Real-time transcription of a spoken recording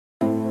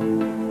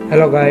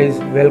Hello guys,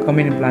 welcome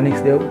in प्लानिक्स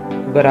देव।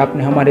 अगर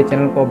आपने हमारे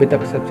चैनल को अभी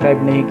तक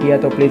सब्सक्राइब नहीं किया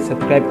तो प्लीज़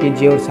सब्सक्राइब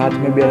कीजिए और साथ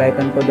में बेल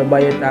आइकन को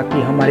दबाइए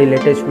ताकि हमारी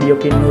लेटेस्ट वीडियो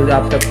की न्यूज़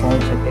आप तक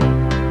पहुंच सके।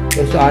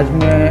 दोस्तों, आज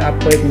मैं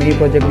आपको एक मिनी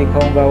प्रोजेक्ट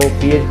दिखाऊंगा, वो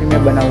PHP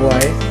में बना हुआ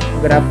है।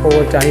 अगर आपको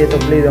वो चाहिए तो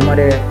प्लीज़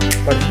हमारे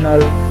पर्सनल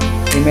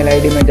ईमेल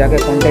आईडी में जाकर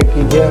कांटेक्ट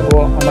कीजिए।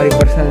 वो हमारी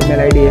पर्सनल ईमेल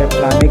आईडी है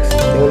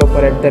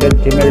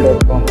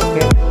planicsdevloper@gmail.com।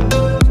 Okay,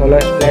 so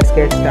let's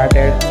get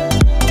started.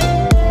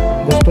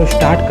 दोस्तों,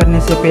 स्टार्ट करने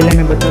से पहले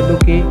मैं बता दूं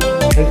कि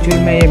एक्चुअल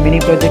में ये मिनी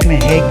प्रोजेक्ट में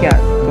है क्या।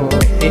 तो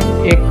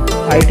एक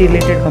IT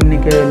रिलेटेड कंपनी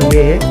के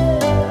लिए है।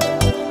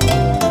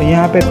 तो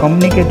यहाँ पे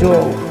कंपनी के जो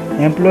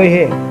एम्प्लॉय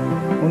है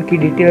उनकी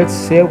डिटेल्स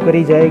सेव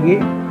करी जाएगी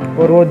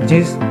और वो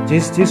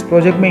जिस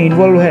प्रोजेक्ट में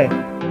इन्वॉल्व है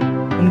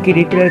उनकी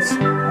डिटेल्स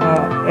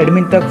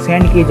एडमिन तक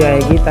सेंड की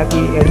जाएगी ताकि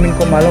एडमिन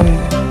को मालूम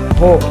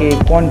हो कि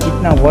कौन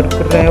कितना वर्क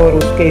कर रहा है और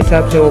उसके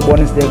हिसाब से वो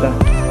बोनस देगा।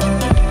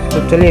 तो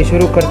चलिए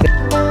शुरू करते हैं।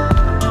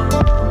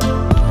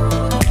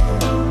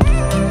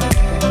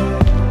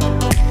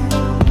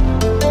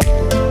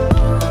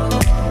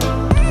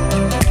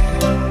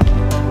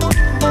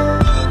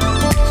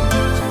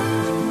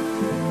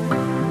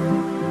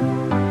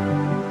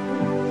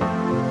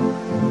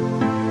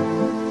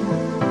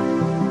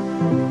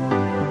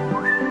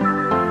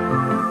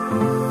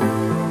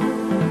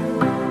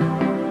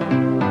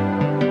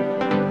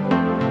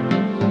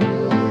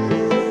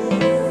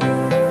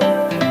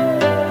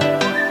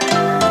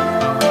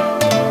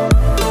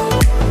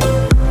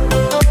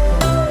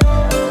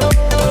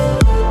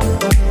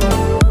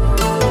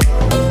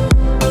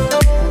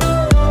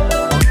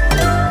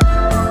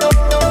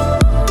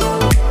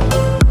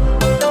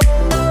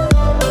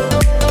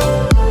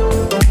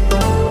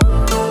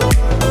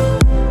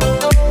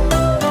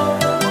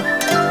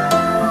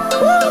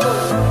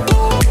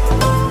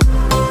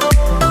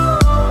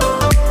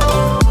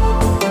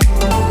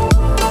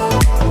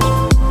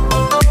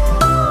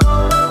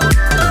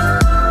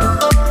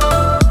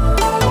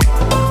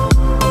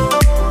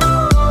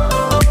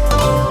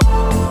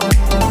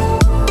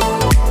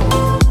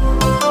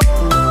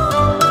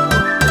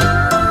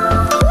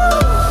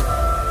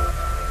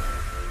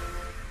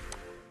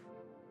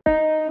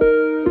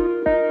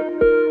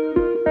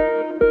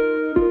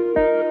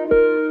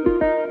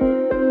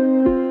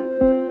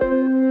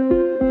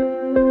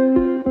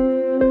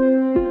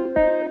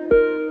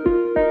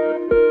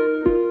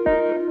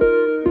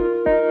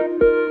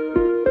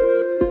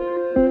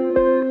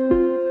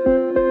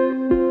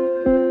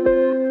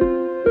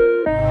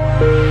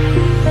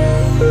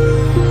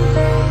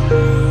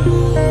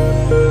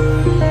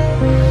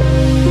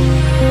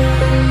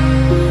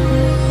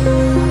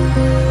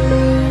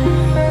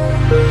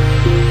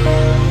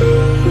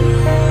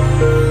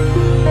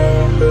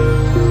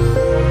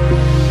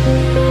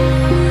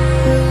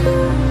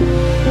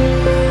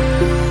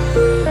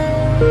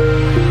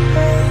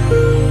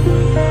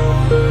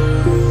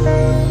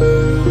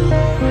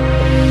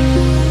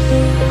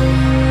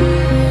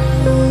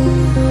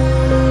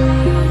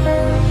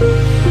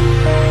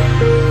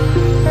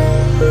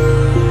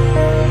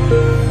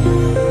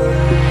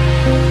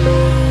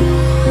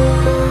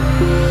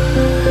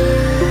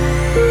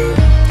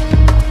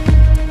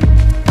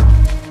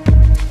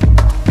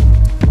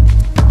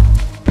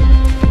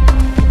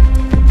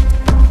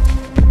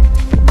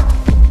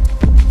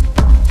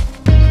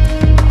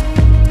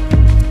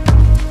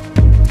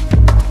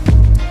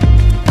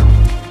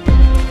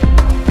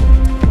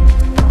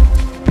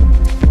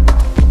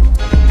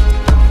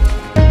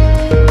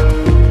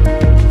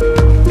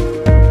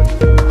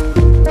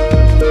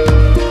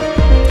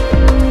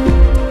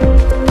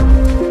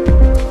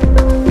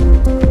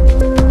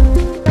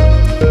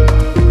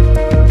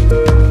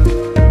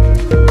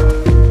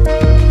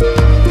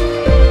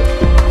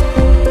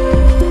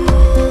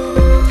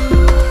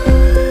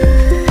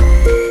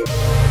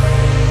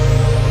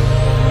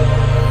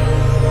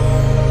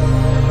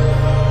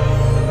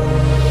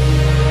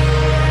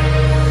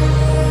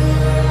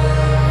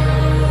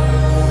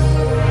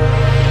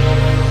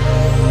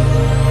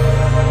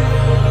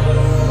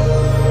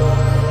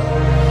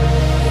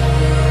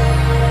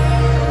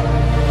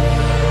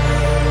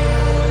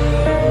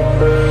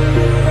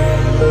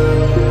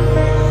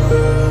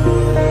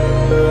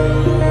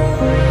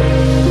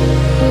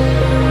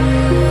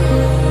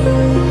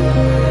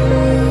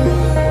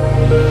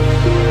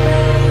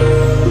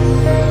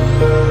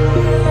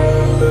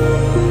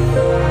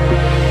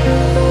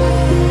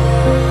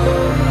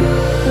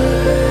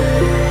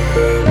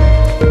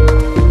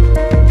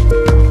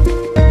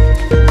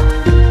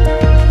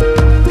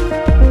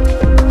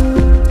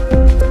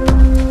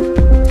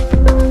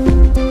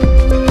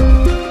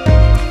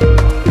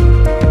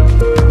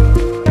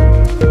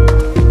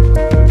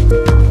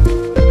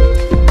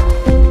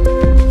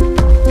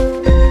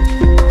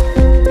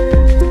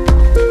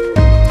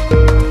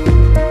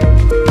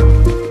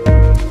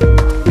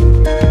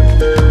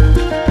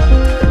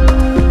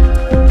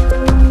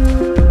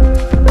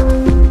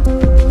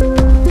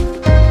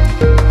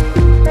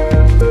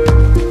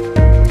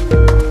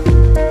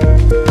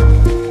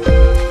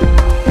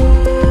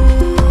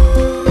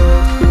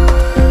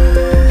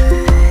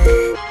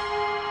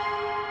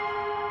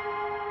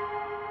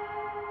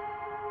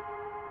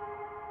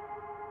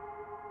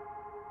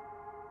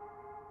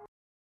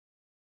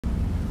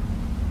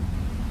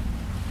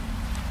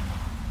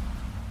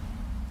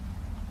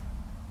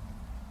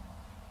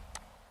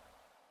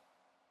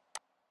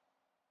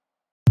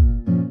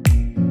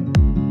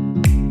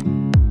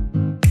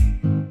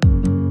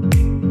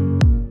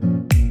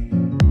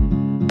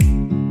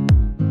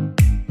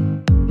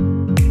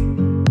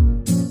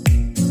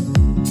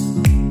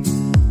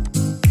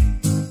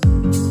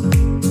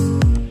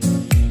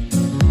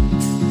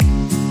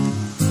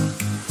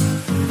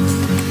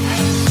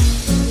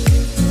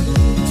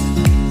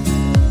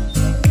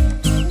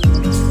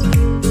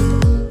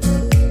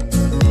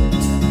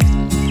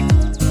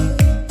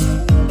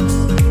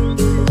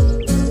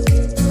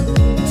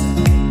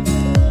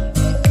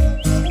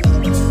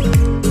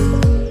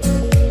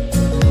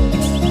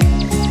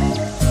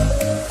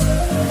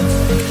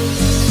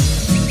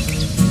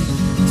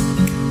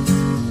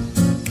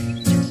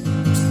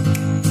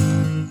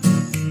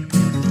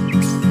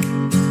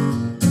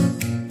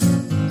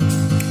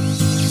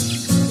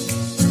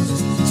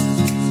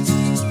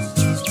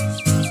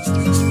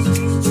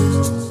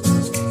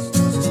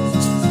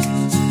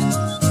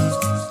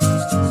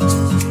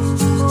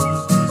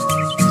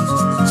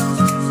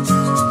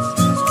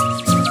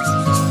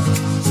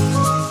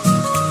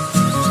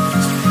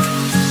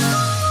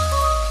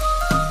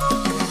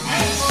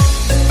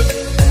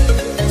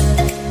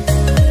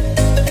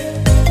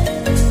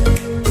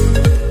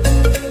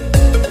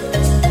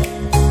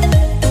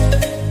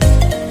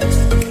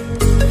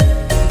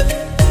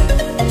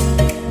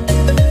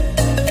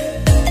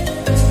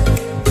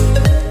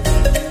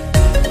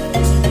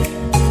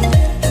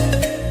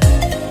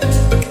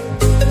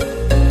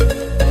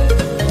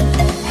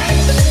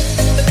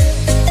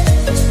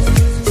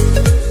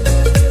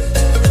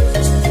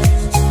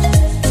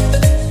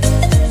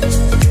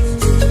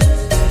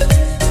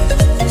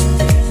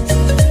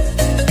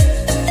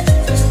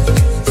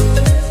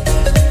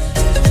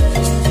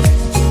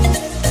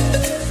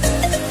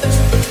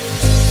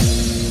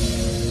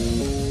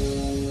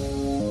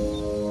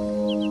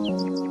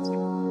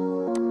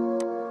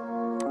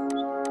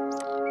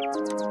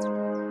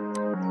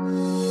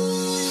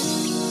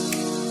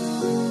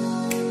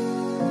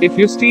 If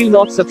you still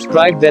not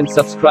subscribed, then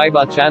subscribe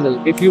our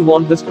channel. If you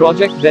want this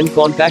project, then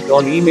contact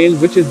on email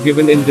which is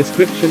given in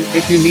description.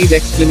 If you need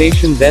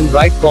explanation, then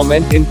write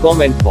comment in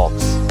comment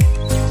box.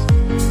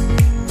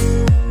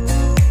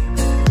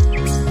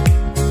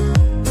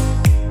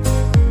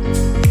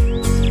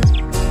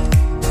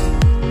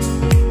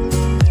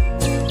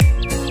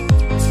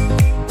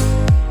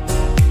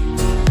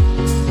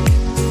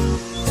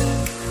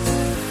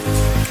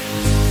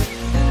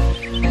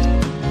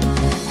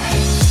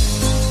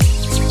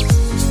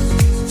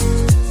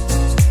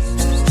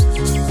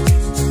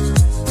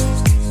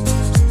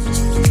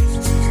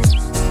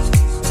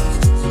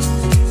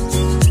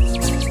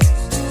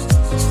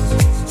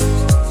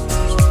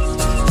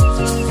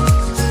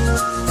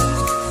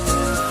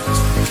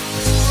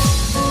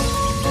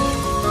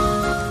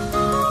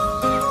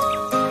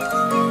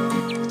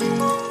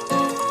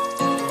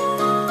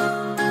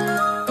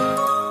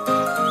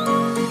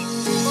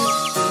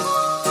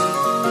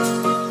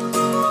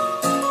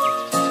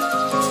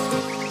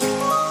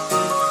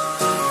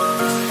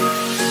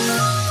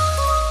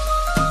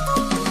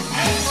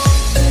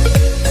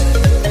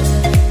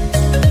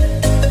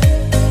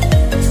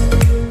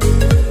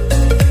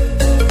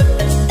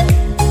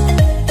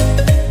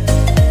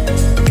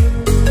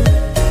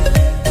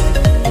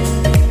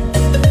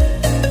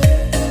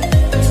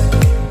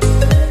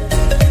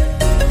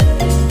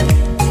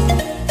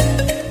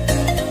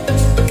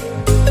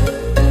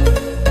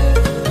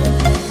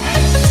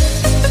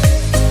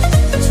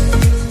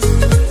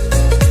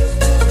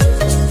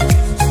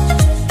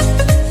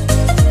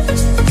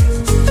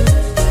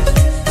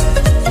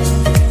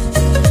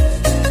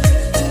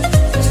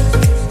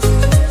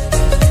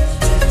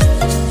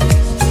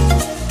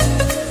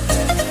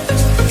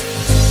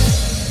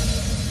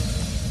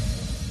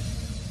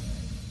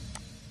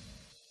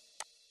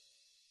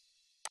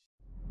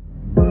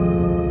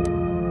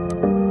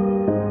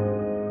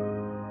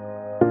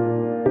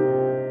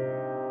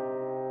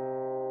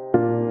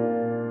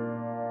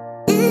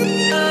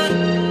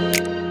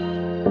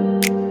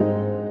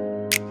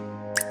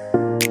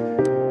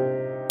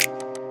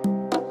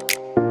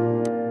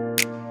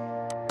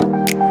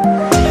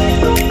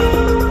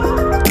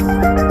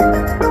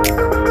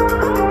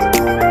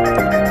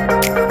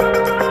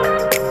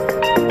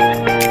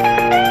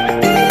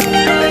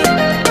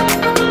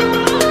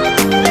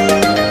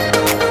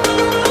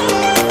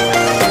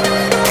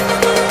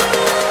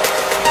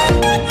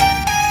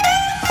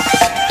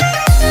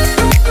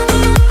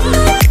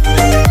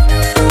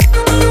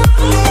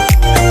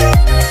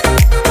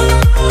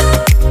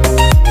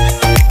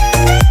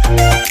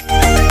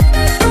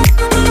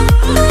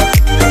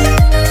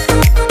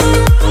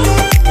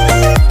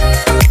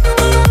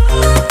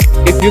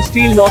 If you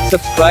still not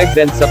subscribed,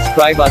 then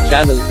subscribe our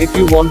channel. If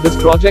you want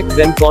this project,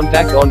 then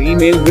contact on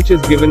email which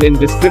is given in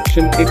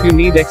description. If you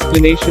need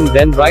explanation,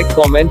 then write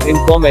comment in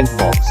comment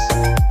box.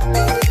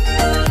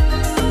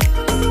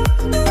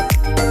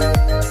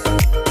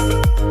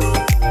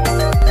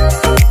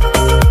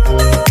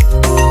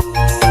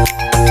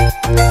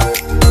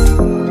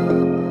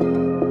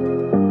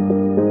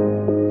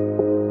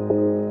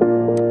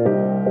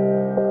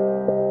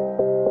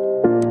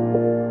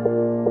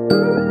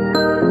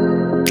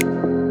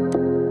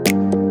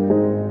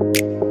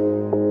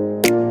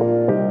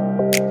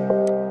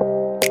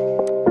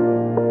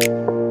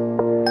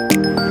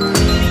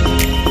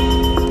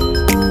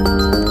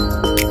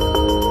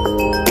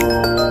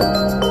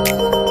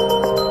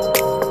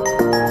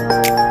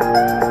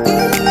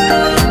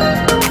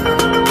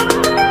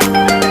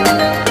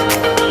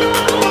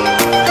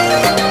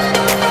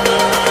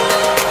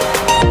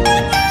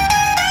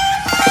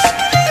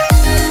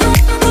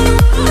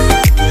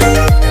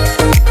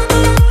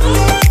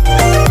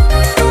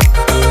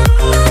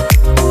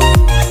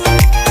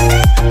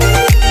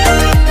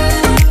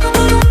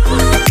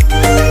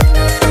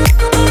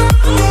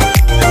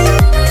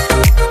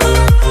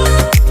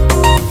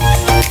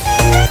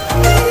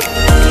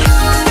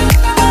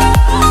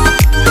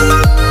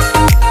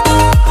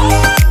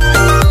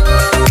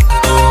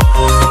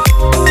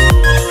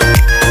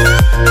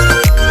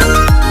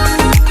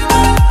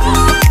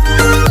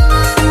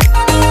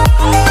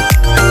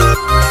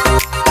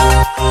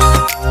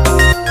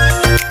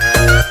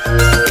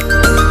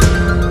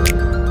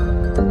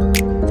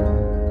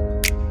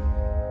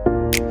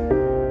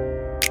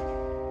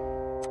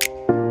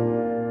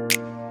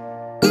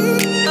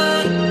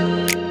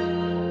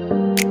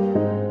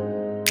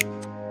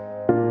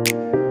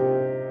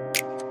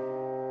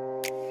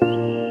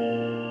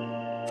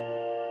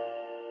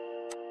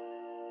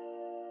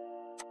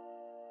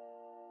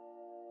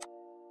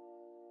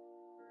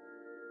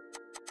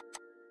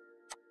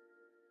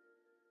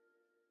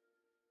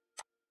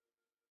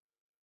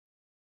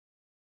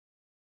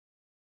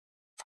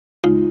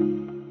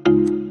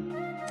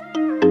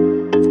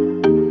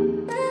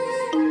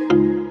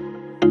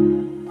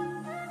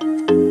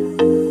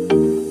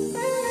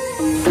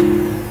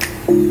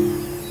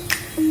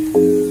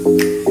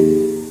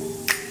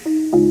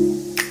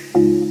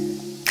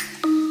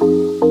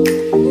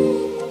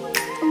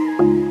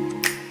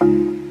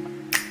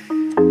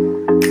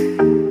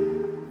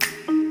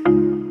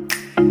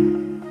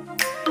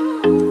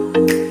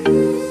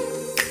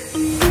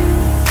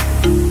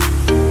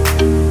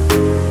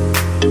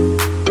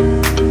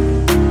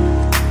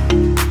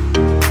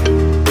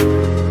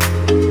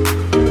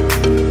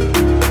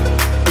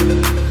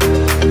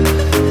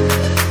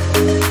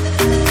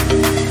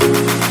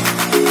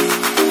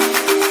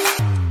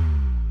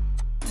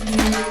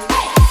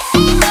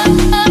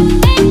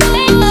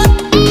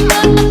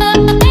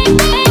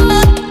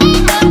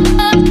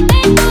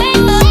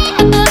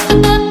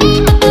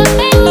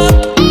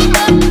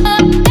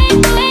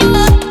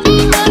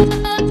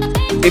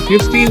 If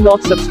you still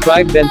not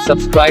subscribed, then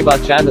subscribe our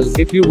channel.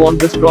 If you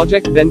want this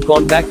project, then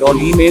contact on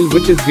email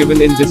which is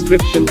given in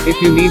description. If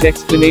you need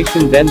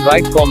explanation, then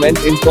write comment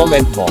in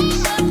comment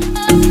box.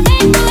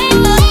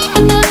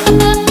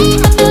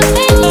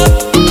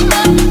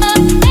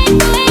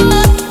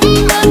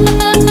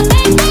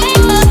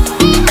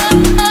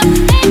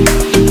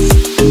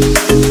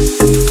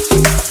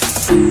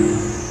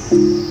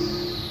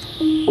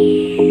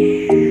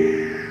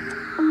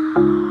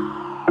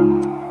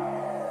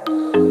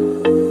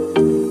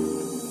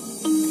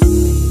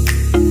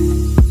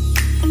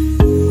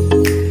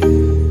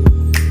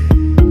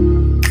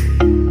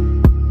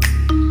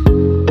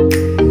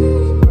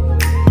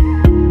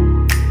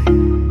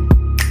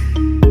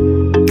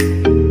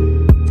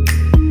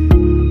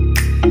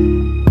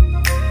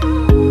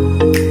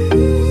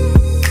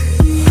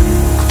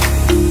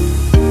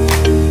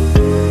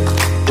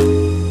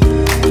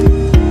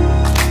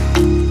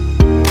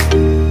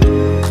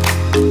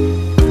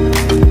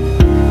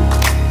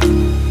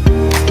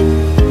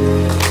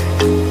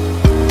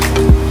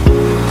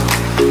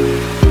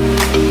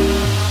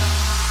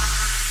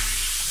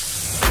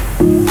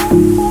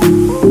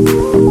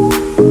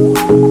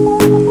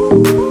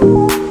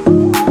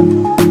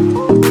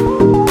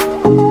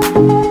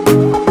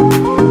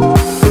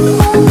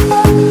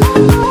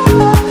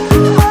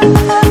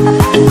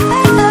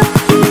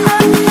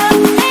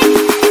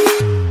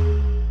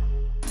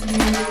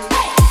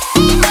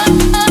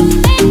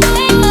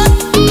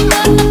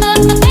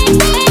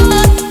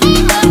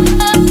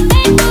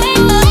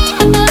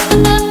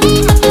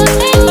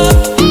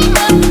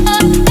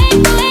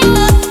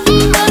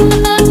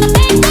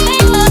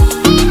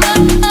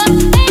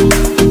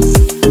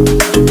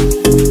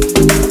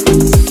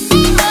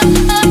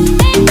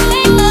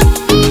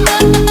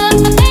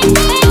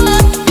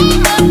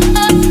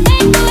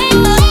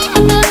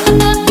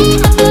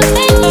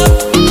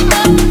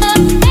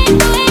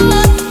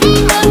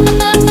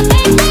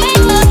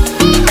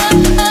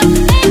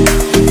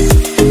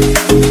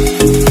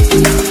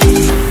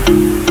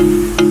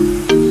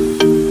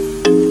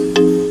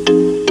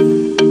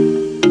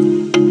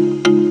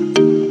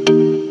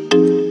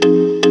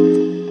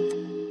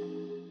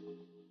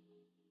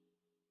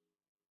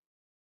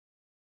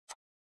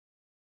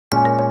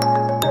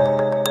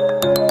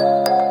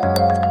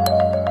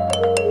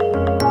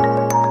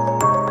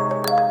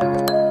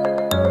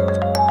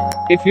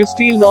 If you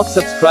still not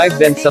subscribed,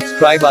 then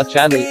subscribe our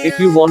channel. If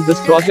you want this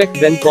project,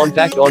 then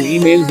contact on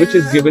email which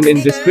is given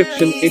in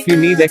description. If you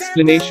need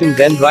explanation,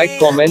 then write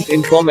comment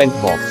in comment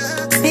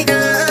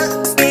box.